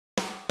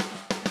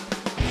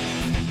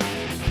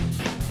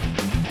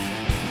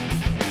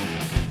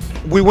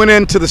we went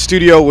into the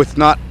studio with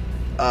not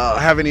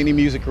having any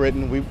music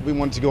written. We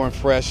wanted to go in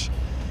fresh.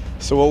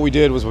 So what we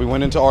did was we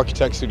went into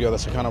Architect Studio,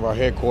 that's kind of our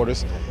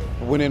headquarters.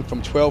 We went in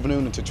from 12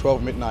 noon until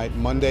 12 midnight,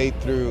 Monday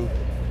through,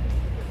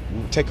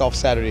 take off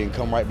Saturday and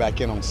come right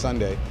back in on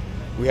Sunday.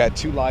 We had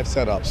 2 live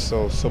setups.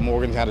 So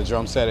Morgan had a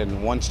drum set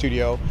in one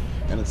studio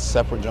and a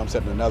separate drum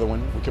set in another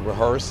one. We could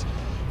rehearse,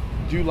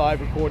 do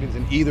live recordings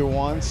in either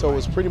one. So it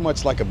was pretty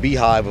much like a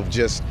beehive of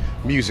just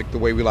music the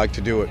way we like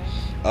to do it.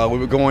 We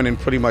would go in and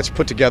pretty much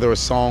put together a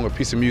song, a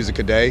piece of music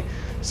a day.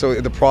 So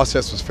the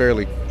process was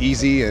fairly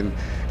easy, and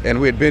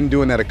we had been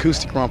doing that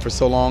acoustic run for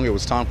so long, it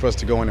was time for us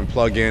to go in and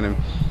plug in, and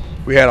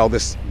we had all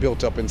this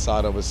built up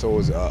inside of us, so it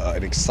was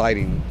an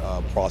exciting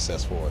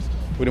process for us.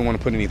 We didn't want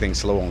to put anything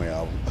slow on the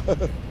album.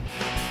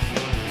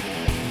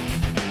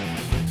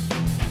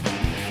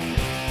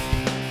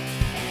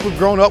 We've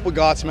grown up with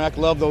Godsmack,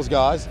 love those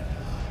guys,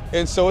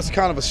 and so it's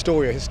kind of a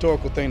story, a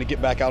historical thing to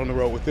get back out on the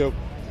road with them.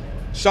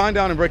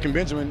 Shinedown and Breaking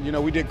Benjamin, you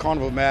know, we did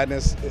Carnival of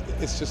Madness.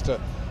 It's just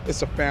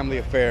it's a family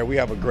affair. We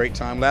have a great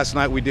time. Last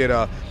night we did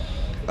a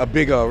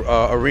big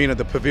arena,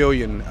 the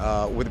Pavilion,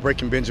 with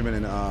Breaking Benjamin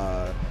in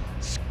how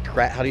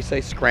do you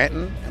say,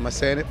 Scranton? Am I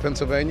saying it?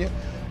 Pennsylvania.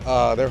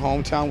 Their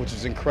hometown, which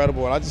is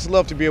incredible. And I just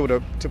love to be able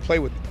to play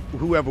with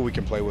whoever we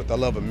can play with. I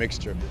love a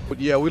mixture. But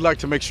yeah, we like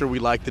to make sure we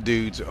like the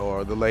dudes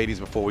or the ladies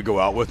before we go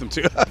out with them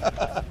too.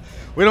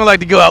 We don't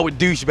like to go out with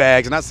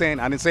douchebags.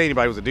 I didn't say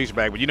anybody was a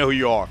douchebag, but you know who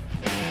you are.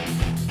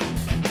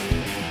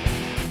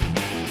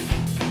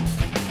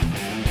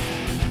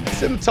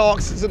 It's in the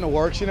talks, it's in the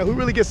works. You know, who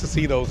really gets to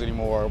see those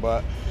anymore?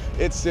 But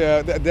it's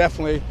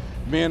definitely,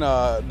 me and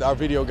our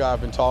video guy have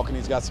been talking.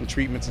 He's got some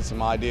treatments and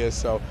some ideas,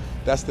 so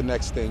that's the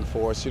next thing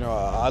for us. You know,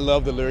 I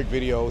love the lyric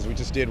videos. We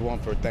just did one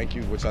for Thank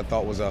You, which I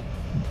thought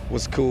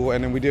was cool,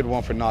 and then we did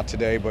one for Not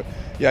Today. But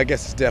yeah, I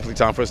guess it's definitely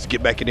time for us to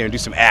get back in there and do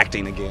some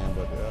acting again,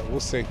 but we'll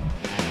see.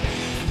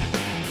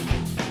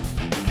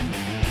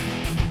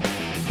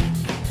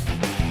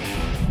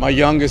 My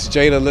youngest,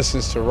 Jada,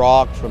 listens to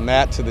rock, from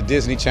that to the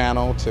Disney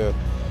Channel to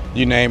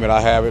you name it. I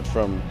have it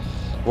from,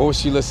 what was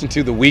she listening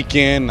to, The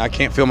Weeknd, I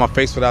Can't Feel My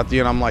Face Without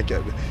You, and I'm like,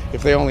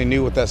 if they only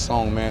knew what that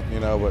song meant,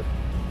 you know, but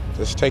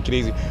just take it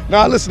easy. No,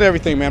 I listen to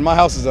everything, man. My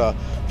house is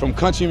from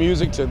country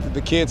music to the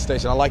kids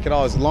station. I like it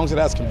all. As long as it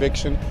has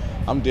conviction,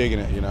 I'm digging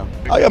it, you know.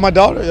 Oh yeah, my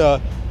daughter,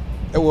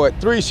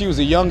 at 3, she was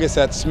the youngest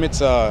at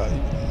Smith's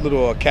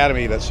little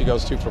academy that she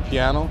goes to for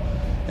piano,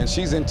 and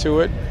she's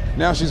into it.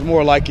 Now she's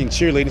more liking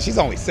cheerleading. She's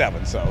only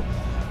 7, so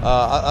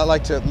I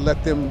like to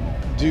let them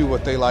do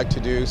what they like to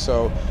do.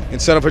 So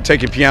instead of her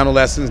taking piano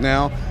lessons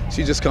now,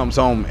 she just comes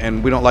home,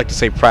 and we don't like to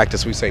say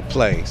practice, we say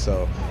play.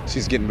 So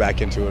she's getting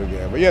back into it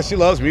again. But yeah, she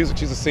loves music.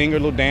 She's a singer, a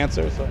little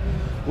dancer, so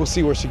we'll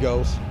see where she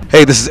goes.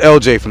 Hey, this is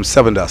LJ from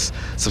Sevendust.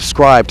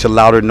 Subscribe to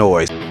Louder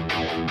Noise.